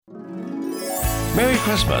Merry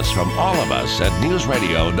Christmas from all of us at News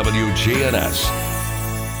Radio WGNS.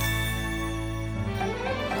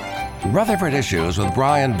 Rutherford Issues with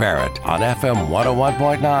Bryan Barrett on FM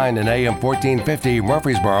 101.9 and AM 1450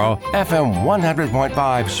 Murfreesboro, FM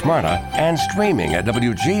 100.5 Smyrna, and streaming at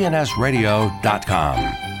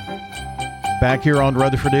WGNSradio.com. Back here on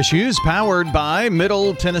Rutherford Issues, powered by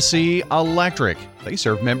Middle Tennessee Electric. They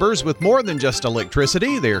serve members with more than just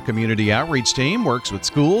electricity. Their community outreach team works with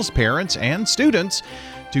schools, parents, and students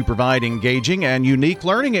to provide engaging and unique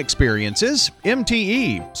learning experiences.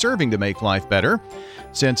 MTE, serving to make life better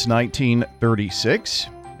since 1936.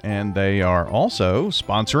 And they are also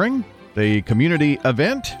sponsoring the community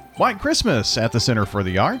event, White Christmas, at the Center for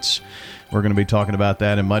the Arts. We're going to be talking about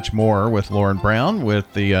that and much more with Lauren Brown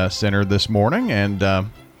with the center this morning. And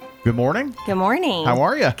good morning. Good morning. How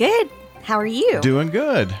are you? Good. How are you? Doing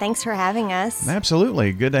good. Thanks for having us.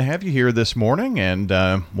 Absolutely. Good to have you here this morning. And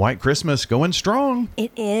White Christmas going strong.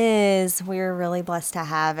 It is. We're really blessed to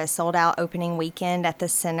have a sold-out opening weekend at the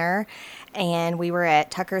center. And we were at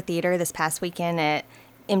Tucker Theater this past weekend at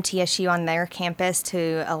MTSU on their campus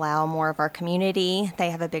to allow more of our community.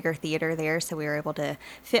 They have a bigger theater there, so we were able to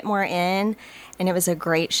fit more in. And it was a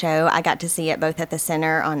great show. I got to see it both at the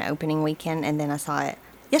center on opening weekend, and then I saw it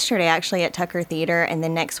yesterday actually at Tucker Theater, and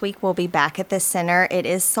then next week we'll be back at the center. It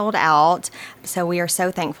is sold out, so we are so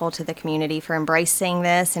thankful to the community for embracing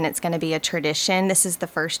this, and it's going to be a tradition. This is the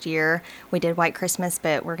first year we did White Christmas,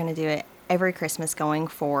 but we're going to do it every Christmas going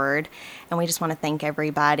forward, and we just want to thank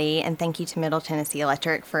everybody, and thank you to Middle Tennessee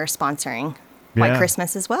Electric for sponsoring White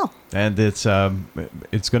Christmas as well. And it's going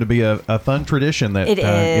to be a fun tradition that it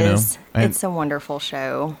is. And it's a wonderful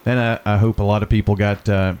show. And I hope a lot of people got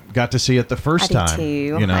to see it the first time.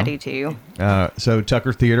 I do too. So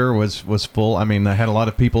Tucker Theater was full. I mean, I had a lot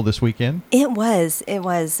of people this weekend. It was. I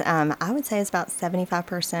would say it's about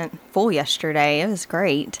 75% full yesterday. It was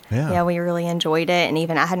great. Yeah, we really enjoyed it. And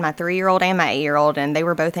even I had my 3-year-old and my 8-year-old, and they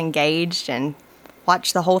were both engaged and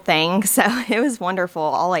watched the whole thing, so it was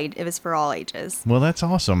wonderful. It was for all ages. Well, that's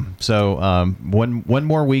awesome. So one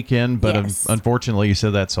more weekend, but yes. Unfortunately, you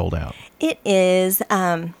said that's sold out. It is.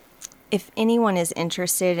 If anyone is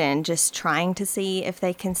interested in just trying to see if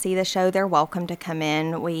they can see the show, they're welcome to come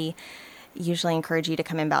in. We usually encourage you to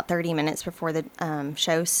come in about 30 minutes before the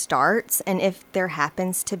show starts, and if there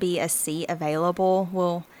happens to be a seat available,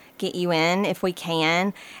 we'll get you in if we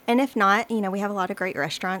can. And if not, we have a lot of great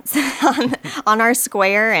restaurants on our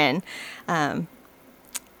square, and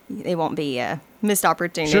it won't be a missed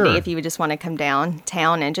opportunity. Sure. If you would just want to come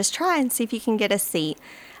downtown and just try and see if you can get a seat.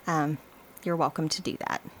 You're welcome to do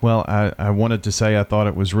that. Well, I wanted to say I thought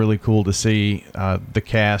it was really cool to see the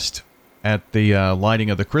cast at the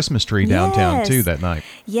lighting of the Christmas tree downtown too that night.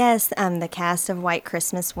 Yes, the cast of White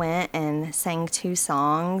Christmas went and sang 2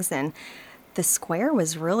 songs, and the square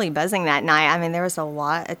was really buzzing that night. I mean, there was a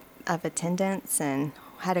lot of attendance and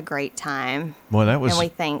had a great time. Well, and we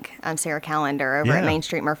thank Sarah Callender over at Main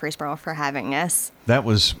Street Murfreesboro for having us. That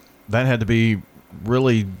had to be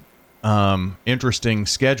really interesting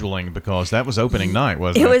scheduling, because that was opening night,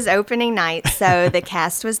 wasn't it? It was opening night, so the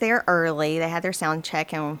cast was there early. They had their sound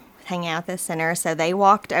check and hang out at the center. So they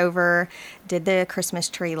walked over, did the Christmas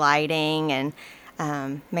tree lighting, and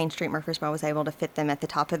Main Street Murfreesboro was able to fit them at the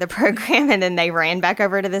top of the program, and then they ran back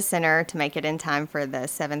over to the center to make it in time for the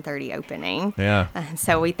 7:30 opening. Yeah.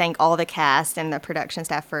 So we thank all the cast and the production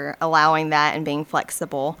staff for allowing that and being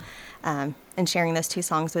flexible and sharing those 2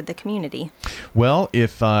 songs with the community. Well,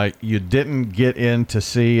 if you didn't get in to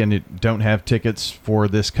see and you don't have tickets for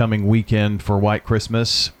this coming weekend for White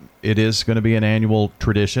Christmas, it is going to be an annual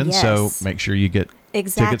tradition. Yes. So make sure you get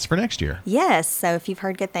tickets for next year. Yes. So if you've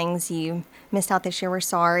heard good things, you missed out this year, we're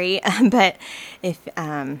sorry. But if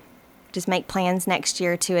just make plans next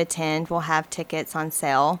year to attend, we'll have tickets on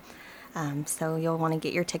sale. So you'll want to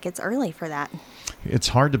get your tickets early for that. It's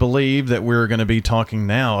hard to believe that we're going to be talking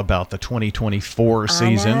now about the 2024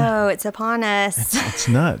 season. I know, it's upon us. It's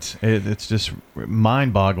nuts. It's just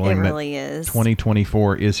mind-boggling. It really is.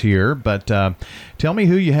 2024 is here. But tell me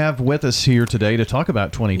who you have with us here today to talk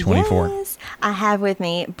about 2024. Yes, I have with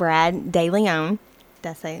me Brad DeLeone. Did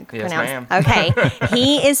I say yes, ma'am. Okay.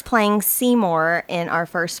 He is playing Seymour in our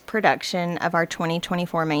first production of our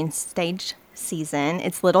 2024 main stage season.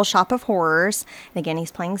 It's Little Shop of Horrors. And again,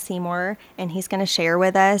 he's playing Seymour, and he's going to share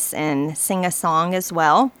with us and sing a song as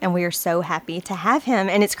well. And we are so happy to have him.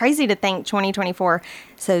 And it's crazy to think 2024.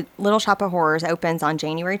 So Little Shop of Horrors opens on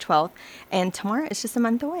January 12th, and tomorrow is just a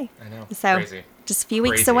month away. I know. So crazy. just a few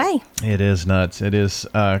weeks Crazy. away. It is nuts. It is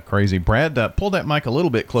crazy. Brad, pull that mic a little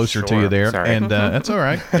bit closer to you there. Sorry. And that's all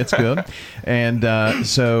right. It's good. And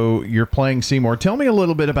so you're playing Seymour. Tell me a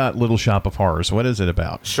little bit about Little Shop of Horrors. What is it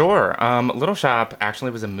about? Sure. Little Shop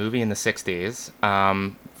actually was a movie in the 60s.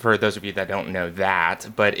 For those of you that don't know that,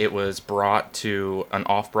 but it was brought to an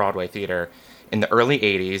off-Broadway theater in the early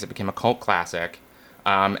 80s. It became a cult classic,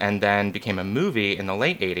 and then became a movie in the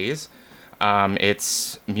late 80s.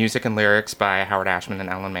 It's music and lyrics by Howard Ashman and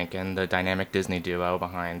Alan Menken, the dynamic Disney duo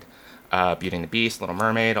behind Beauty and the Beast, Little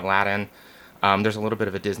Mermaid, Aladdin. There's a little bit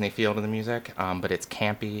of a Disney feel to the music, but it's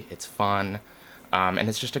campy, it's fun, and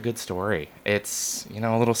it's just a good story. It's,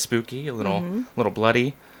 a little spooky, a little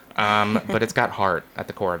bloody, but it's got heart at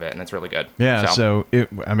the core of it, and it's really good. Yeah, so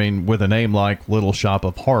with a name like Little Shop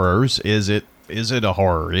of Horrors, is it a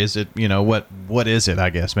horror? Is it, what is it? I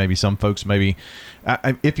guess maybe some folks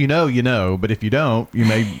if you know, but if you don't,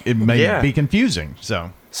 it may be confusing.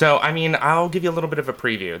 So I'll give you a little bit of a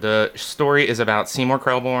preview. The story is about Seymour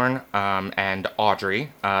Krelborn and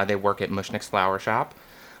Audrey. They work at Mushnick's Flower Shop.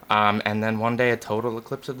 And then one day a total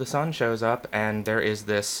eclipse of the sun shows up, and there is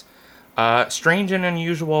this strange and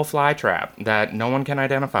unusual fly trap that no one can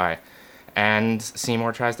identify. And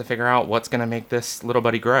Seymour tries to figure out what's going to make this little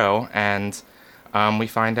buddy grow, and we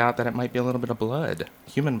find out that it might be a little bit of blood,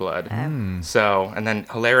 human blood. So, and then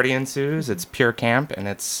hilarity ensues. It's pure camp, and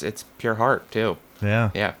it's pure heart, too.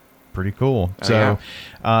 Yeah. Pretty cool. Oh,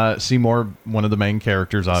 Seymour, one of the main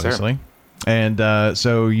characters, obviously. Sure. And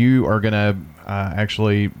so you are going to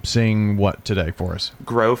actually sing what today for us?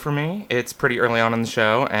 Grow for me. It's pretty early on in the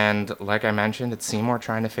show, and like I mentioned, it's Seymour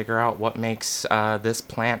trying to figure out what makes this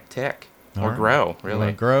plant tick or grow,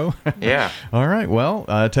 really. Grow? Yeah. All right.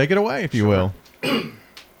 Well, take it away, if you will.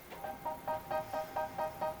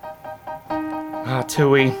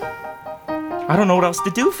 Tui, I don't know what else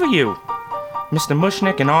to do for you. Mr.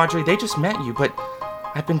 Mushnick and Audrey, they just met you, but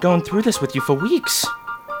I've been going through this with you for weeks.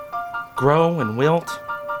 Grow and wilt,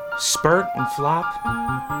 spurt and flop.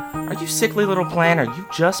 Are you sickly little plant, or are you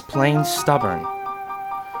just plain stubborn?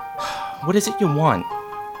 What is it you want?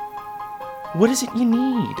 What is it you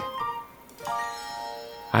need?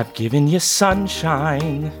 I've given you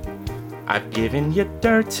sunshine. I've given you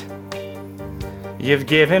dirt. You've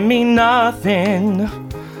given me nothing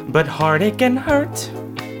but heartache and hurt.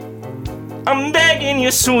 I'm begging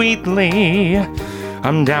you sweetly,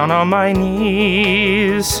 I'm down on my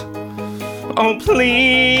knees. Oh,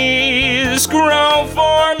 please grow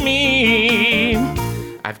for me.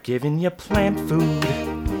 I've given you plant food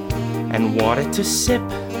and water to sip.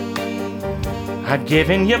 I've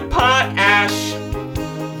given you potash.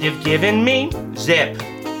 You've given me zip.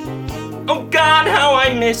 Oh God, how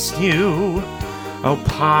I missed you. Oh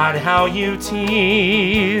Pod, how you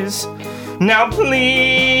tease. Now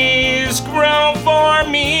please grow for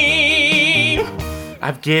me.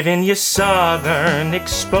 I've given you southern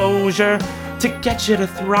exposure to get you to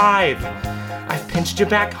thrive. I've pinched you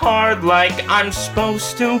back hard like I'm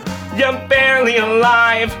supposed to. You're barely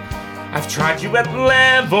alive. I've tried you at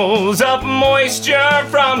levels of moisture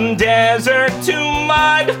from desert to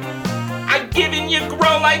mud. I've given you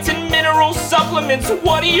grow lights and mineral supplements.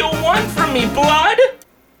 What do you want from me, blood?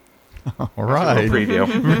 All right. Preview.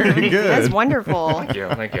 Very good. That's wonderful.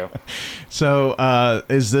 Thank you. So,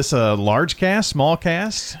 is this a large cast, small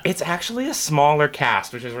cast? It's actually a smaller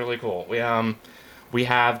cast, which is really cool. We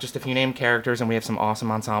have just a few named characters, and we have some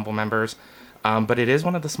awesome ensemble members. But it is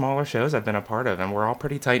one of the smaller shows I've been a part of, and we're all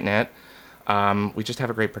pretty tight-knit. We just have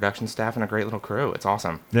a great production staff and a great little crew. It's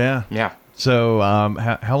awesome. Yeah. Yeah. So,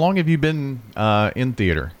 how long have you been in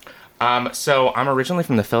theater? So I'm originally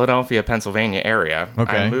from the Philadelphia, Pennsylvania area.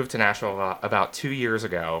 Okay. I moved to Nashville about 2 years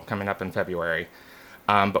ago, coming up in February.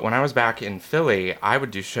 But when I was back in Philly, I would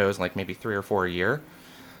do shows like maybe 3 or 4 a year.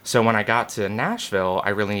 So when I got to Nashville, I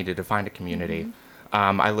really needed to find a community.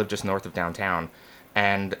 I live just north of downtown,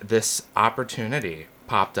 and this opportunity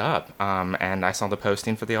popped up, and I saw the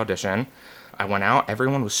posting for the audition. I went out.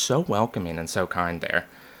 Everyone was so welcoming and so kind there,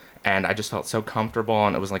 and I just felt so comfortable,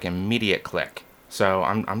 and it was like an immediate click. So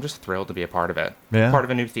I'm just thrilled to be a part of it. Yeah. Part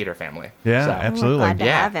of a new theater family. Yeah, so. absolutely. We're glad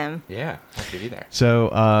to have him. Yeah, happy to be there.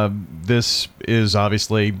 So this is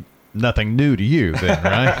obviously nothing new to you then,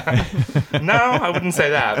 right? No, I wouldn't say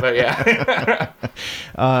that, but yeah.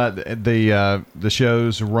 The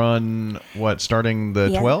shows run, starting the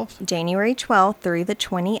 12th? January 12th through the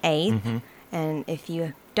 28th. And if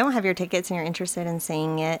you don't have your tickets and you're interested in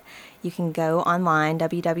seeing it, you can go online,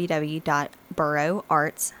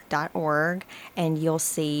 www.borougharts.org, and you'll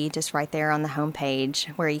see just right there on the homepage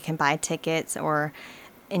where you can buy tickets, or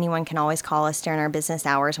anyone can always call us during our business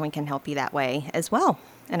hours, and we can help you that way as well.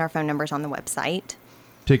 And our phone number's on the website.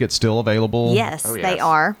 Tickets still available? Yes, Oh, yes. they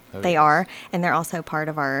are. Oh, they yes. are. And they're also part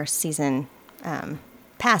of our season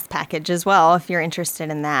pass package as well, if you're interested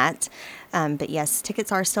in that. But yes,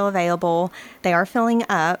 tickets are still available. They are filling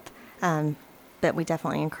up. But we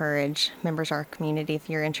definitely encourage members of our community, if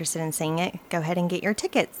you're interested in seeing it, go ahead and get your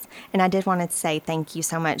tickets. And I did want to say thank you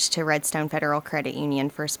so much to Redstone Federal Credit Union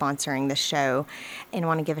for sponsoring the show. And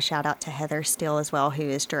want to give a shout out to Heather Steele as well, who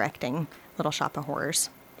is directing Little Shop of Horrors.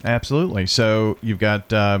 Absolutely. So you've got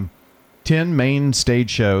 10 main stage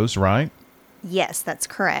shows, right? Yes, that's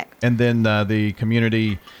correct. And then the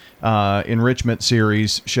community enrichment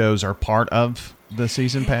series shows are part of the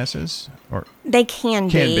season passes? Or They can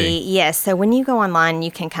be. Yes. So when you go online,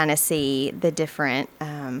 you can kind of see the different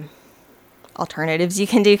alternatives you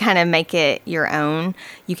can do, kind of make it your own.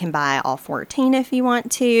 You can buy all 14 if you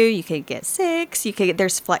want to. You could get 6.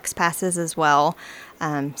 There's flex passes as well.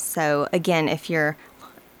 So again, if you're,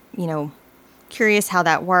 curious how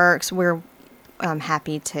that works, we're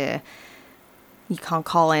happy to. You can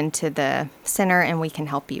call into the center and we can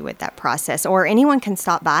help you with that process. Or anyone can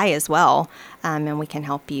stop by as well, and we can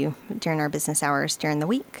help you during our business hours during the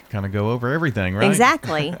week. kind of go over everything, right?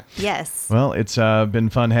 Exactly. Yes. Well, it's been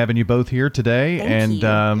fun having you both here today. Thank and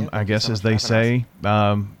you. I guess so as much they for say,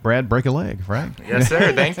 Brad, break a leg, right? Yes,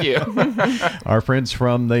 sir. Thank you. Our friends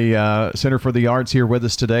from the Center for the Arts here with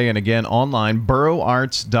us today. And again, online,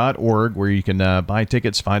 borougharts.org, where you can buy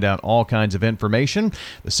tickets, find out all kinds of information.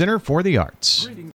 The Center for the Arts.